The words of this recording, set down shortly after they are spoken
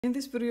In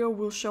this video,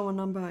 we'll show a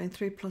number in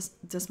 3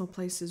 decimal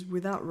places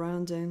without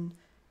rounding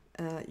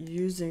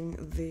using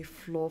the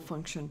floor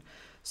function.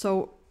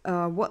 So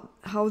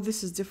how is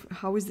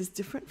this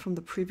different from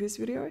the previous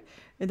video?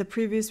 In the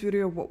previous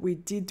video, what we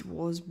did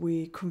was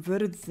we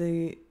converted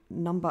the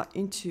number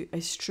into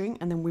a string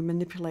and then we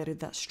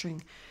manipulated that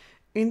string.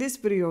 In this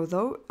video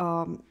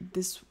though,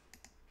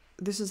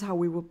 this is how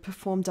we will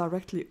perform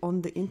directly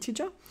on the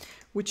integer,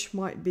 which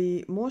might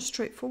be more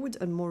straightforward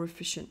and more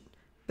efficient.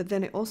 But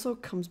then it also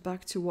comes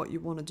back to what you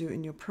want to do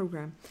in your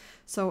program.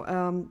 So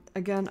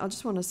again, I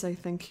just want to say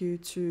thank you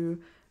to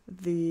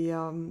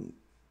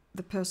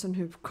the person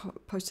who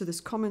posted this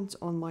comment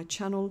on my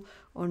channel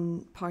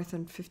on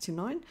Python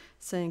 59,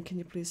 saying, can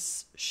you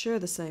please share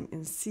the same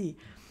in C?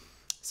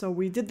 So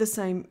we did the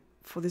same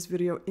for this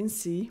video in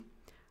C,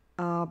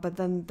 but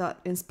then that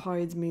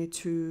inspired me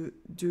to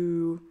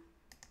do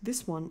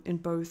this one in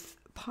both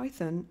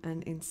Python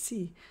and in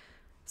C.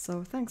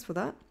 So thanks for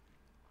that.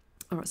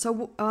 All right,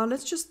 so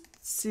let's just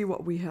see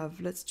what we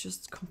have. Let's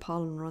just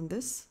compile and run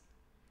this.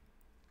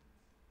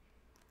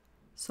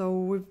 So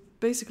we've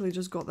basically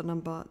just got the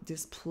number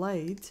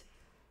displayed,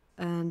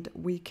 and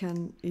we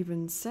can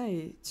even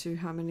say to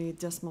how many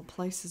decimal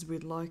places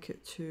we'd like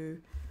it to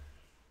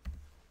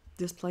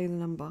display the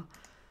number.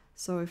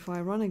 So if I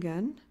run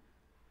again,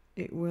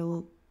 it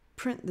will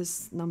print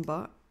this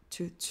number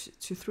to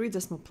 3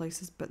 decimal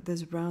places, but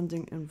there's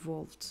rounding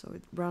involved, so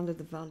it rounded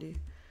the value.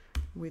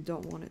 We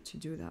don't want it to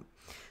do that.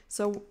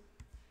 So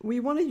we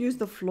want to use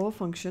the floor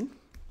function.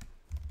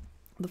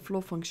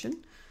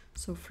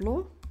 So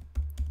floor,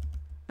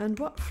 and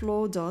what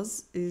floor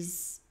does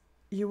is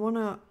you want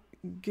to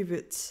give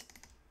it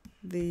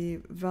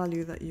the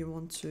value that you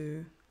want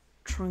to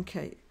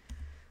truncate.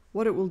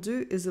 What it will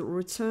do is it will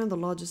return the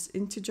largest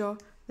integer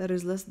that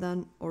is less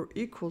than or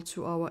equal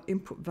to our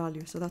input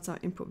value. So that's our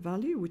input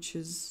value, which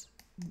is,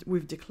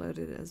 we've declared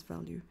it as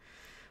value.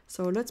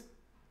 So let's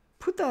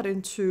put that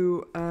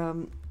into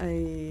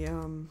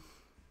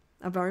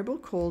a variable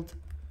called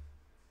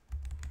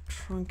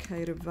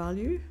truncated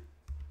value,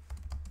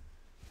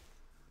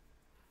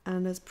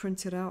 and let's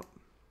print it out.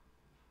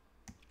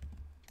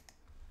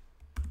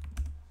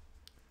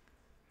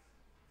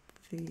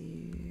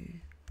 The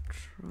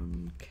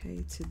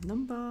truncated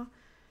number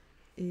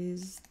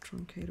is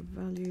truncated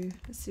value.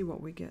 Let's see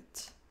what we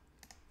get.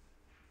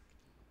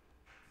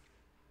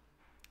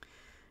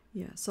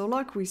 Yeah, so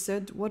like we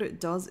said, what it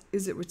does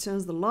is it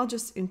returns the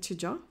largest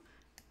integer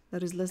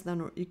that is less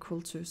than or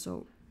equal to,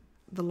 so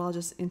the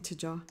largest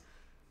integer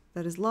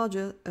that is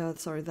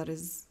that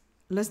is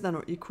less than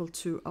or equal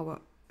to our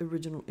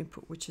original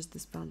input, which is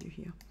this value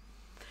here.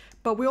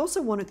 But we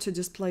also want it to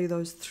display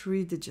those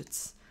 3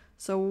 digits.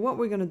 So what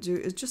we're going to do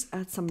is just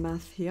add some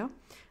math here,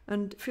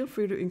 and feel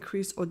free to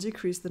increase or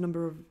decrease the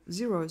number of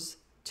zeros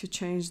to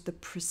change the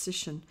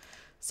precision.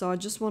 So I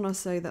just want to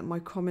say that my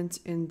comment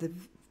in the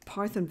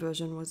Python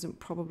version wasn't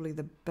probably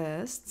the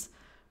best,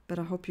 but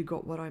I hope you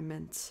got what I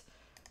meant.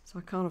 So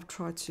I kind of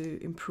tried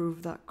to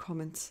improve that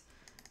comment.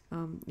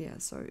 Yeah,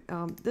 so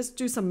let's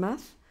do some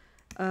math.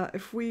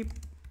 If we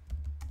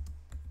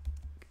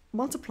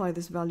multiply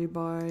this value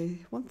by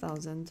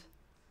 1000,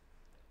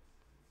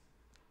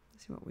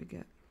 let's see what we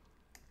get.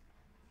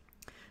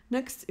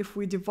 Next, if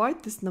we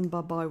divide this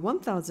number by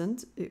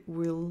 1000, it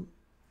will,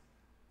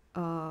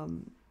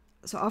 so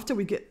after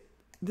we get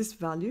this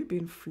value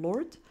being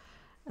floored,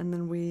 and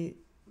then we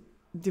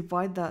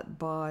divide that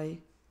by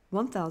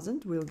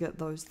 1000, we'll get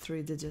those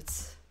 3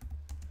 digits.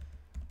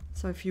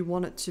 So if you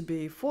want it to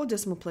be 4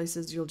 decimal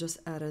places, you'll just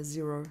add a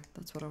 0.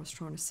 That's what I was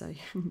trying to say.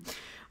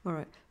 All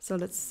right, so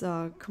let's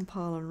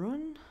compile and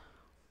run.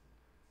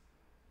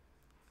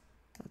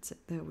 That's it,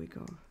 there we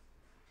go.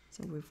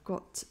 So we've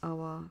got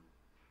our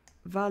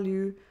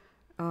value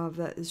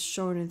that is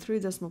shown in 3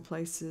 decimal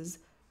places,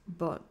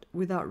 but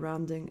without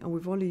rounding, and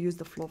we've only used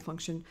the floor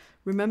function.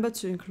 Remember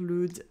to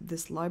include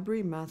this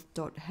library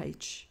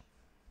math.h,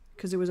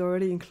 because it was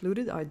already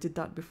included. I did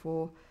that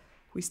before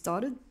we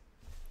started,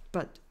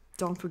 but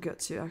don't forget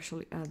to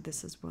actually add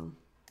this as well.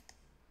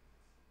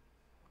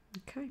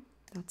 Okay,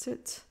 that's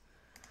it.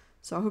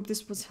 So I hope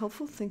this was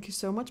helpful. Thank you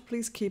so much.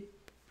 Please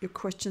keep your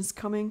questions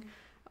coming.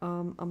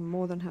 I'm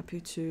more than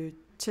happy to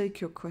take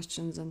your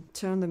questions and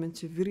turn them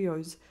into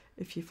videos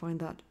if you find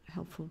that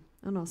helpful.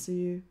 And I'll see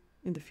you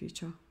in the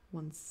future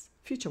ones.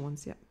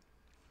 Yeah.